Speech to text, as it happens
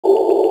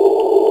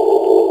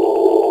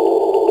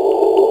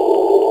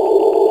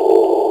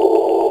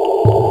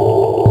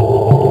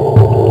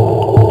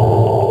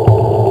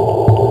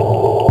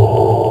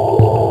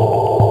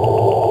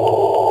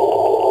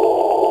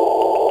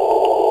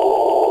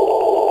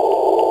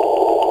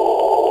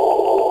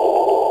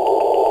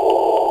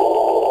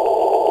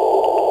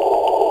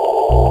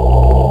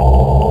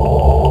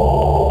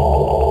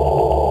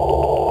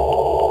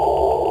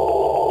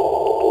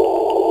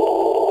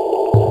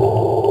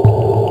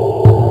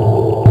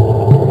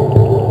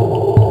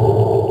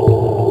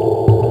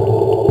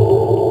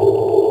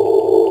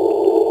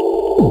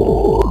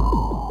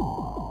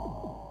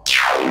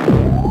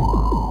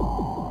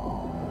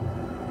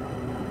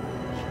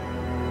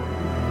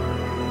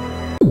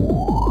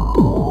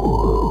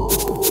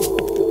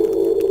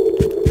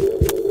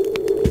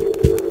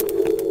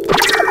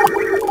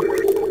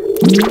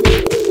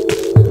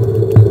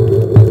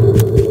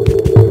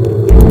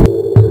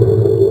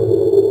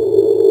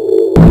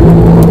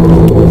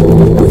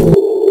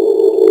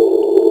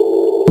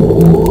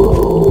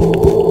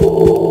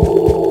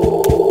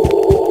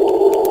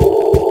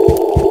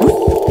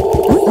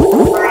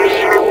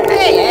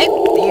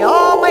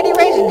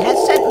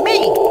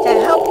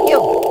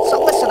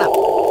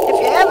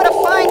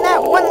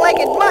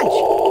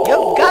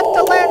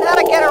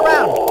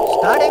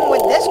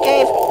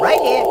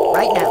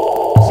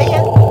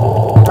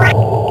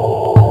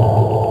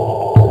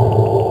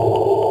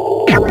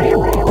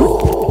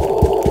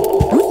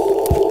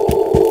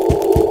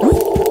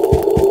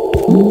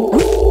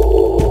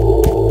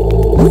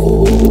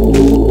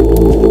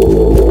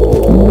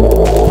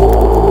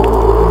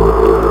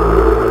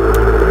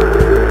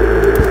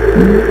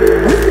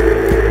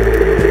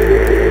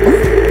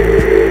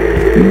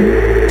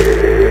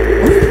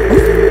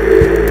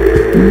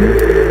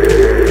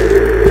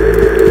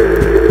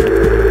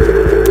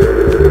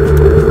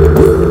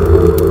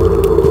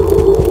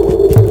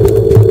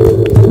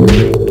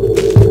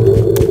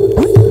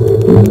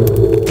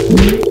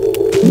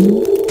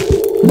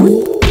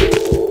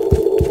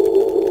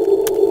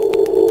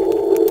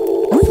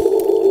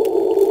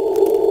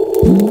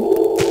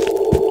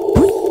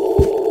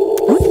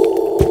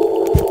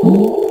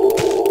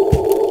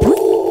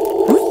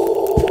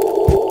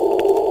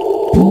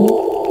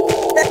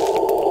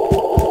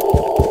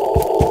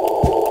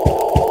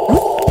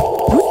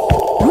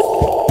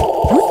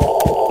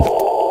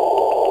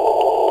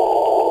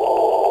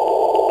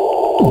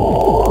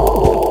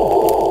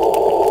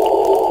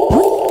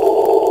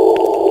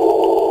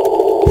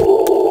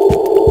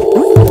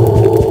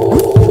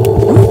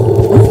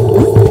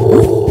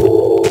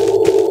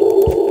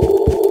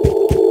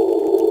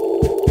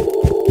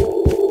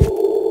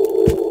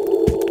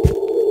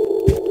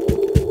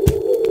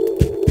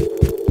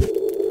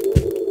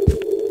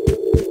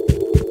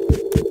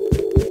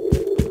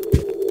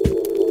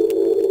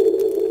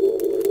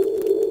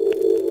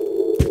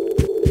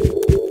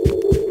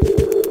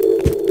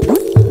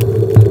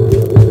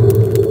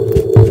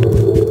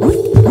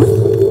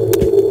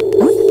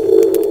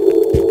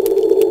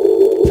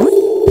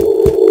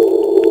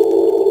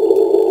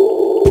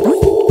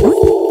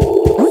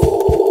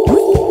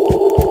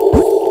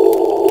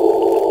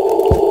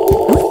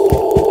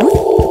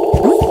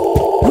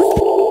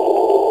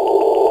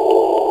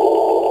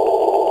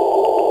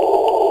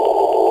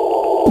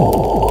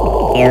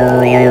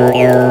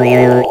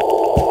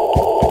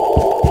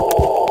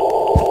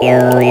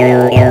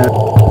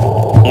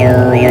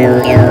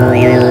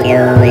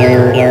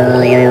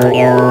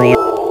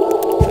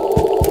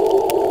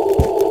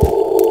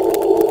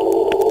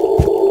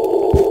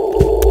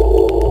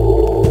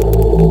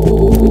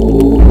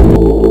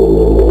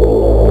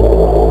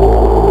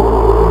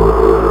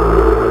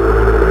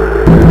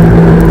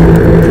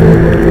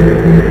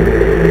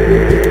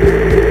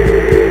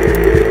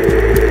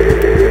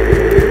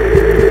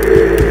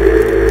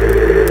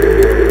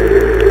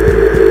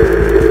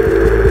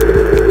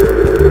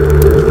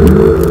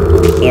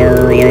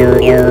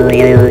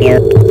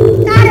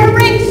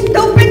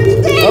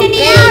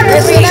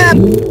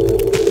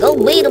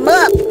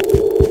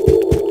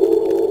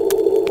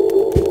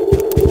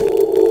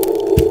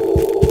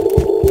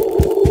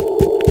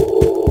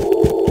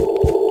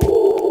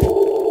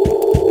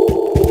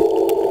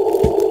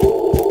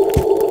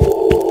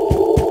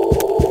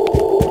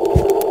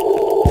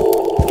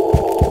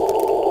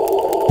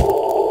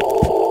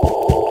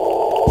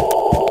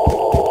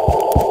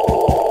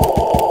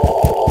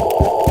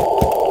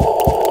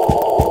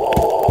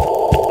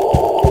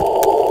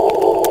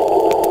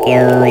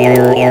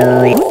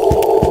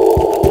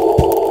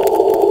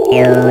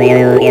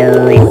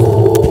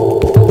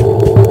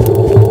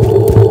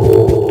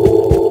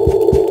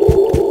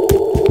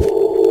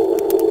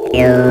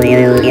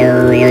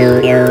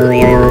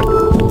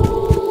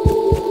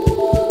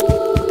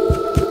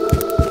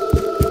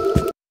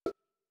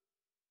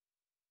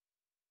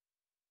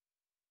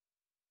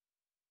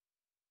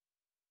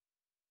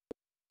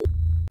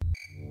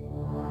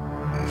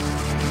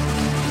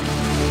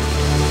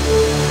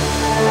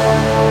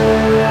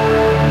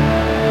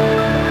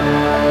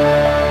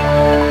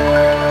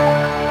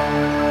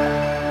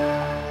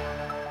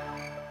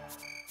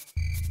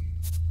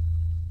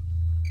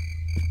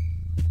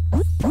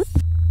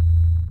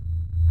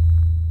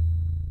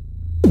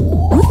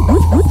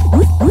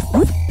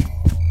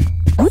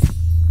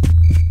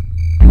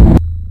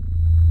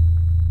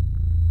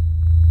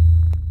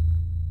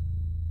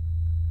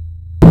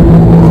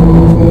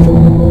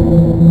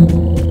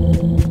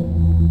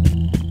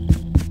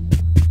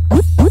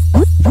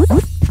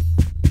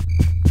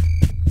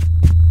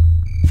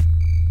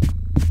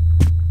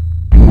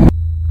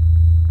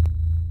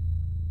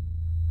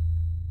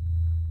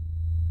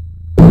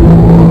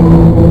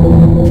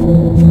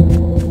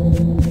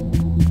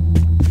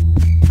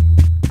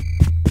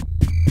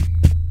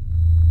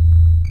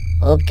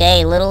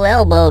Okay, little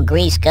elbow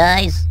grease,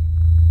 guys.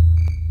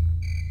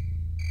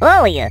 Who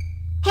are you?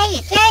 Hey,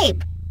 it's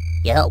Abe.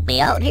 You help me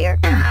out here?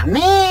 Aw,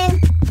 man.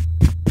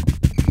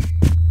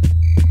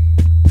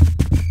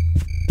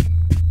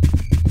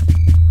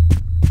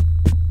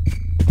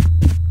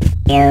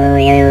 Hey,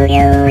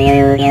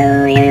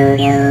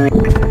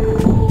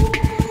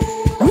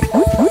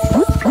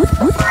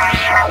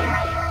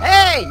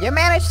 you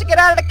managed to get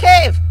out of the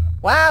cave!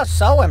 Wow,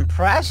 so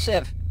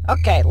impressive.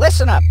 Okay,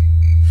 listen up.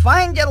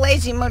 Find your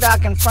lazy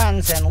Moodok and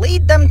friends and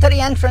lead them to the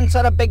entrance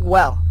of the big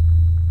well.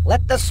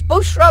 Let the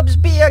spoosh shrubs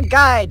be your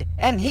guide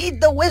and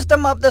heed the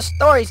wisdom of the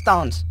story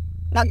stones.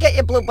 Now get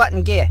your blue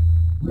button gear.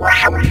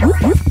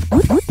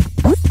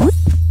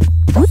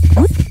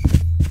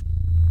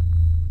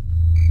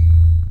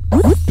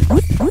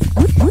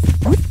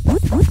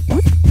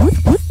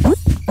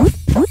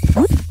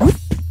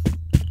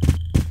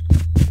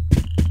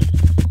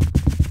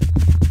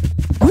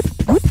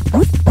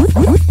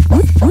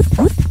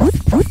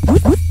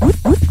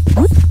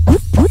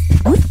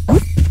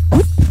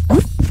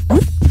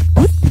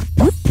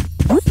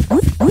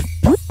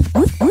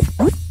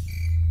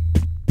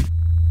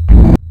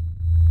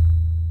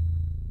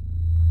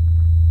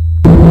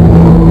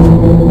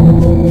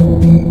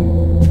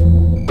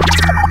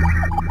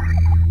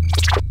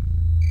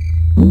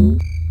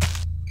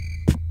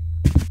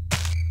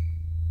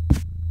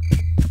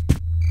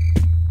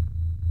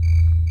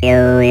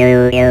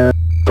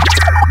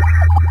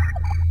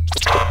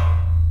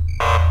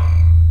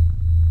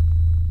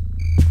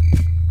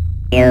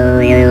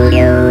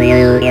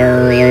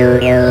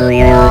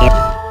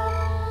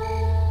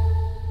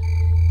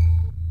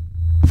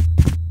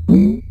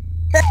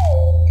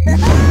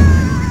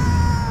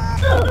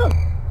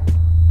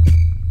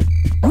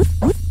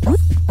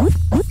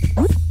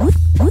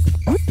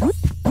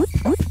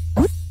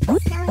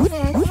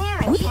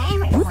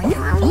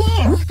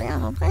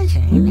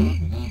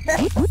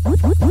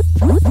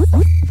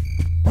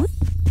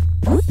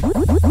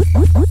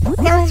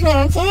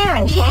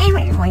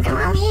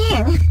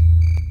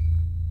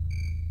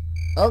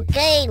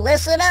 Okay,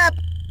 listen up.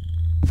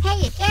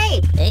 Hey, you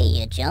Gabe. Hey,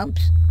 you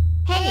chumps.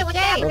 Hey, what's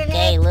happening?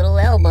 Okay, little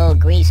elbow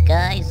grease,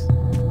 guys.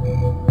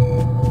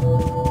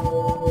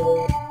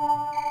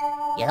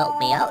 You help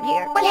me out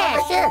here?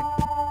 Yeah, sure.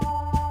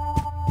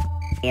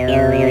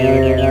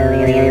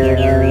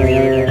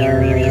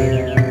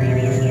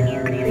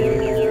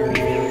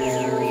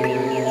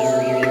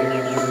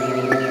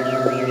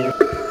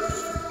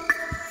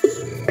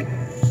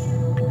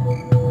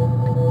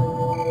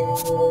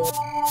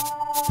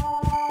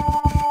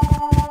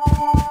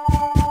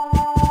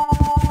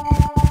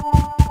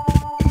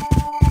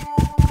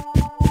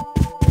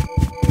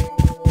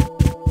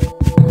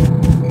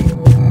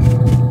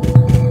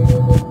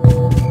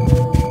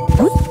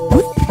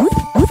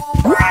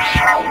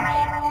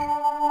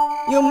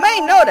 You may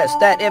notice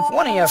that if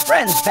one of your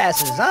friends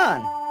passes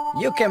on,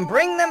 you can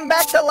bring them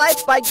back to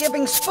life by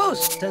giving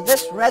spoofs to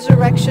this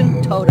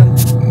resurrection totem.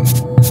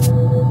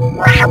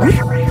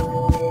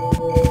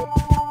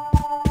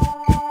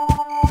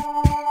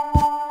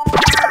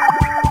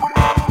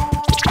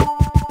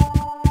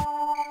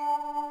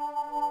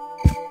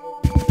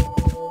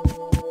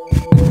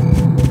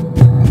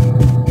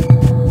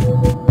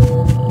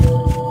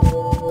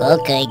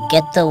 Okay,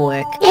 get to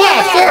work.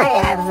 Yeah,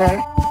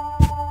 sure.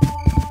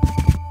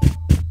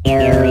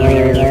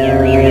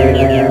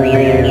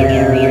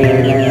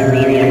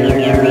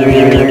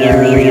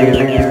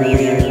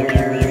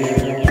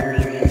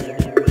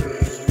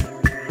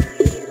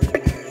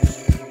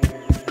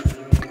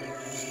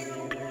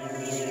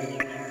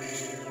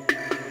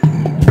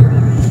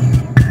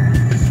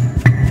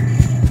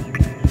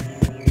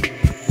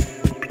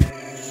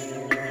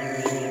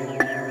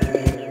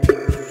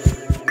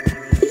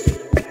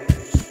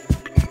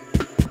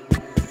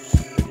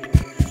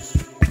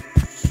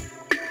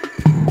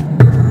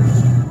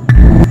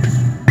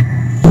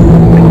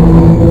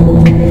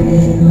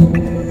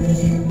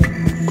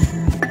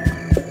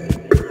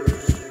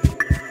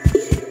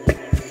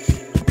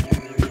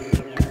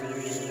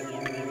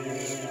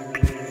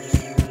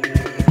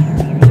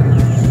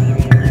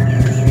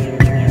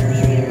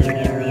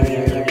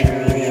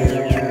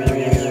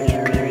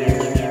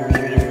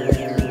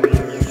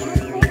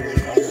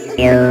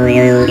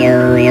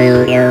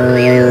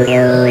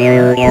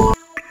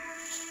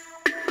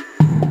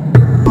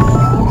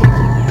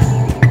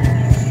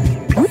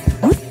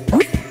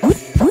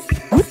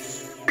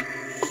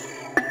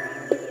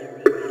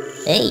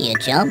 Hey, you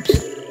chumps.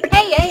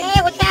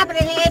 Hey, what's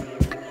happening here?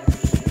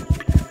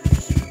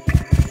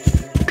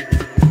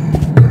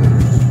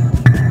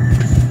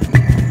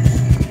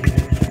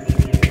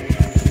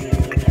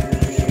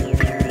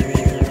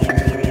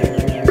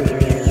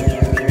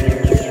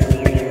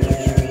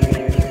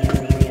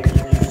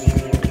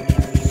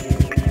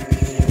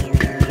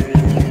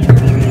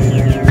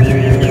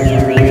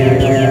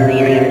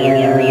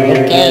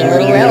 Okay,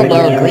 little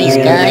elbow grease,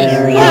 guys.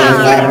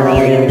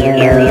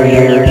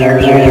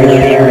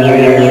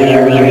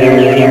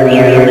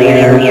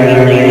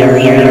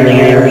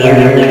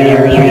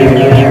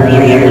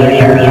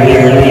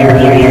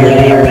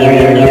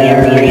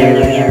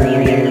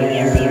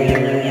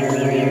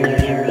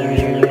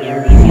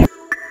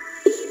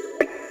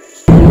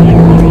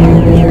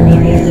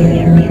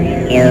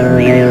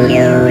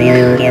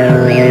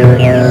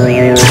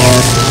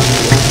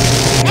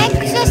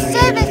 Extra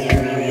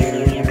service.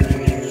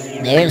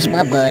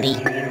 buddy.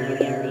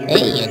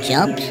 Hey, you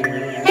chumps.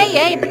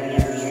 Hey, Abe.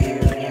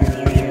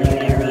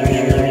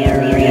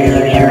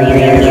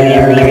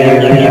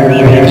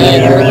 Hey,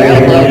 little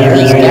elbow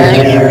grease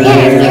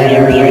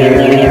guys.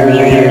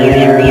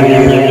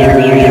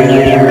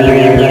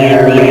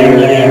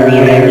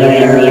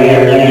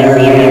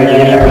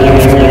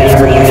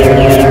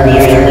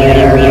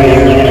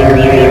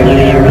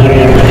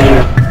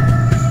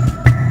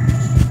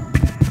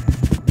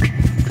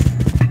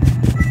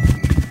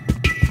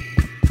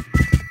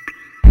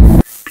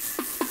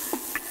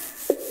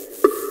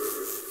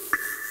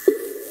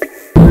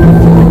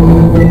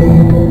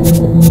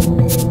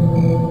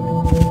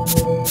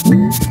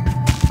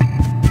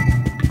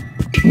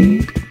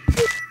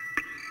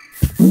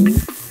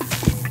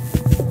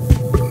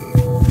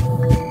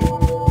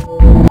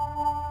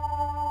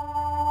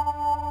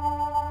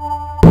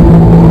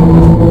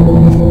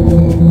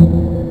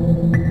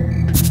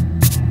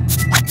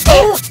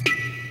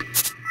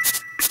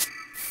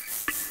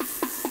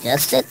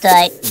 Just sit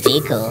tight,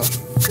 be cool.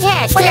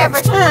 Yeah,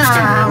 whatever.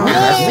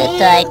 Just sit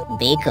tight,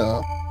 be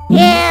cool.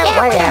 Yeah,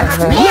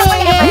 whatever. Yeah,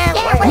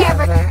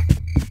 whatever.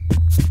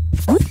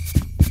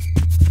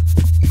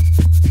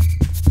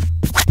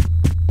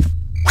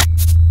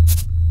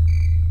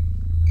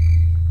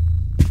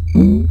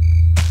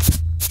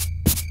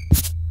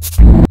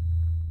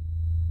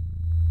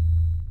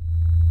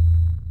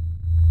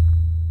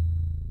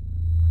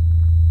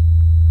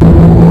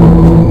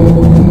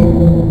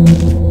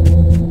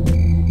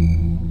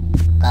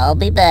 I'll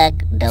be back,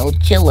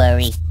 don't you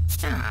worry.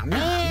 Oh,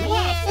 man.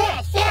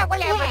 Yeah,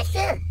 whatever,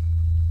 sure.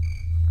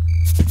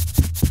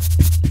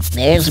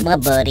 There's my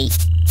buddy.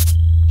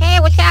 Hey,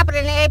 what's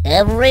happening, Abe?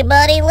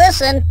 Everybody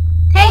listen.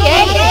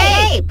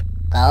 Hey, Abe.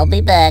 I'll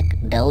be back,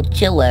 don't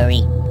you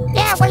worry.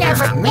 Yeah,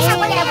 whatever. Yeah,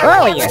 whatever. Where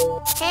are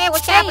you? Hey,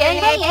 what's happening,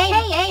 Abe?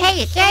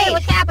 Hey,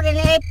 what's happening,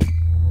 Abe?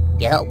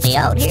 You help me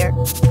out here?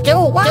 Do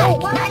what?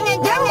 Nothing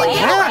to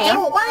do, do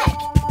what?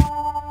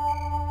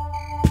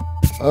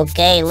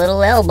 Okay,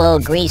 little elbow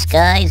grease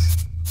guys.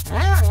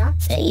 I don't know.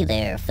 Hey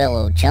there,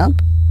 fellow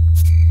chump.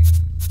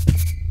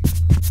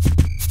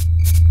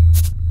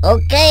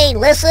 Okay,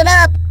 listen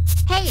up.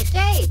 Hey, it's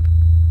Abe.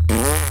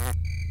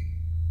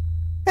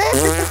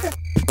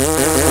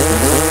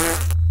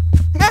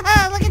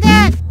 Look at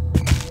that.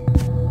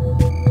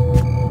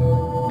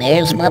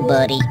 There's my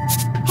buddy.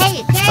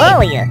 Hey, it's Abe. Where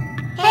are you?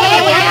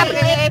 Hey, what's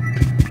happening, Abe?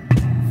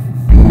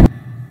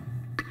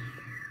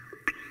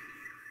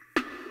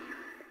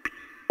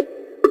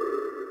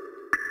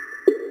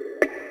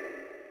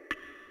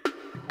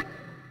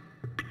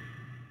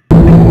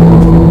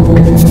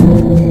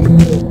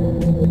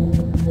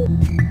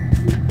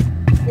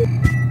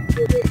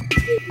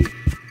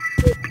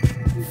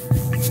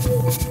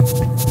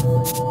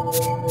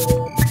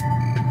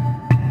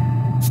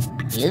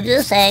 You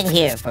just hang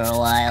here for a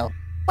while.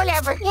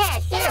 Whatever. Yeah,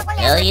 whatever.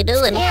 How you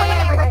doing?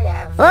 Yeah,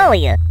 whatever. Where are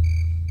you?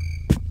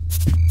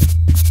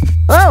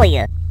 Where are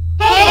you?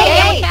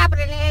 Hey, what's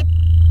happening, Abe?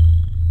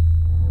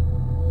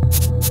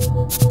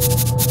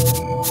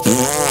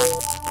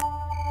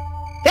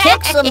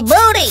 Kick some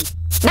booty!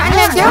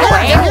 Nothing to do,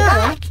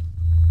 Abe.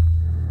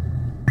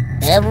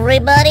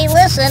 Everybody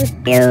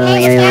listen.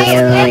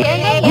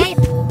 Hey,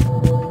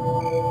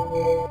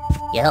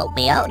 You help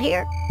me out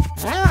here?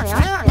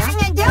 nothing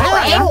to do,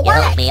 Abe. You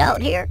help me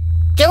out here?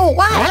 Do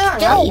what?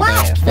 Do Hey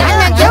what? there,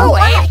 Nothing to do,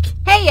 Abe.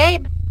 Hey,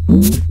 Abe.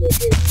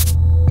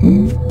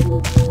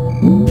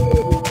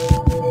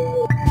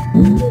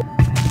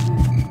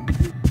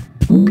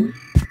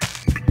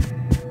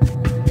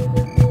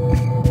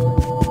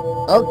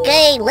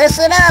 Okay,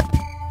 listen up.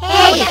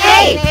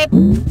 Hey,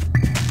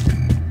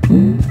 Abe.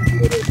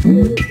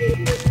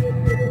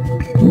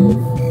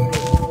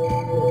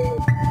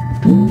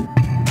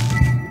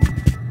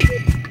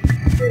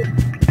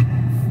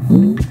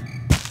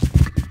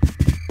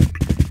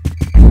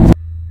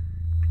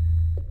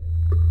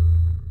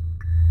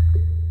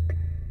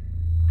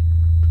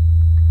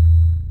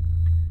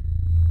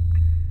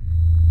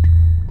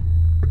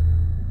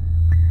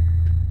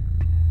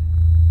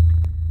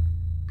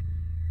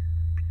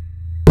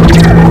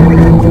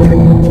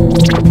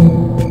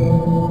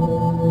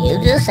 You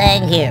just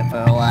hang here for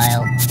a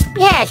while.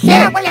 Yeah,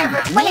 sure,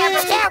 whatever.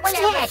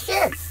 Yeah,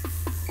 sure.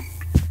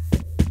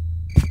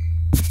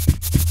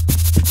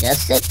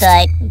 Just sit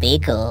tight, be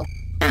cool.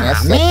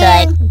 Just sit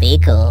tight, be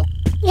cool.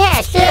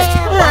 Yeah, sure.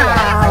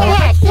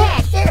 Yeah,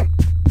 sure.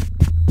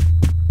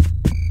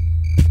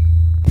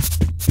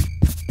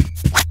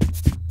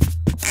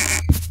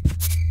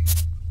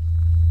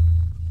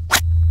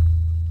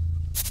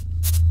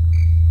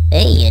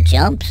 Hey, you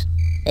chumps.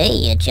 Hey,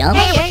 you chumps.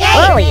 Hey,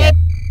 Where are you? Abe.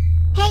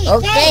 Hey,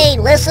 Okay,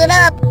 listen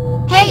up.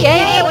 Hey,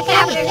 Abe, what's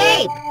happening,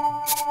 Abe?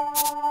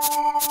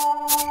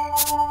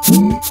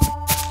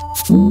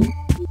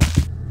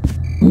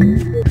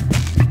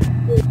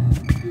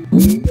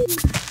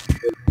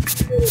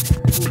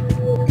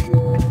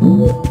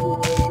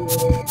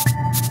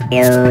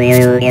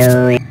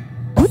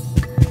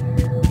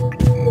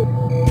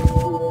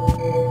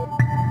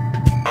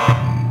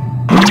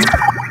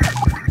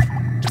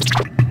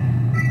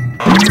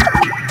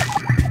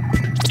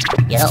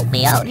 You help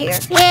me out here?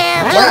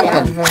 Yeah.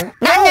 Welcome.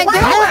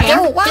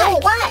 Do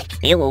what?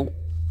 You.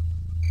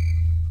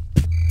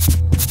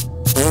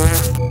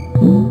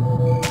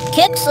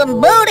 Kick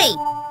some booty.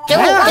 Do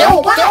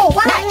what?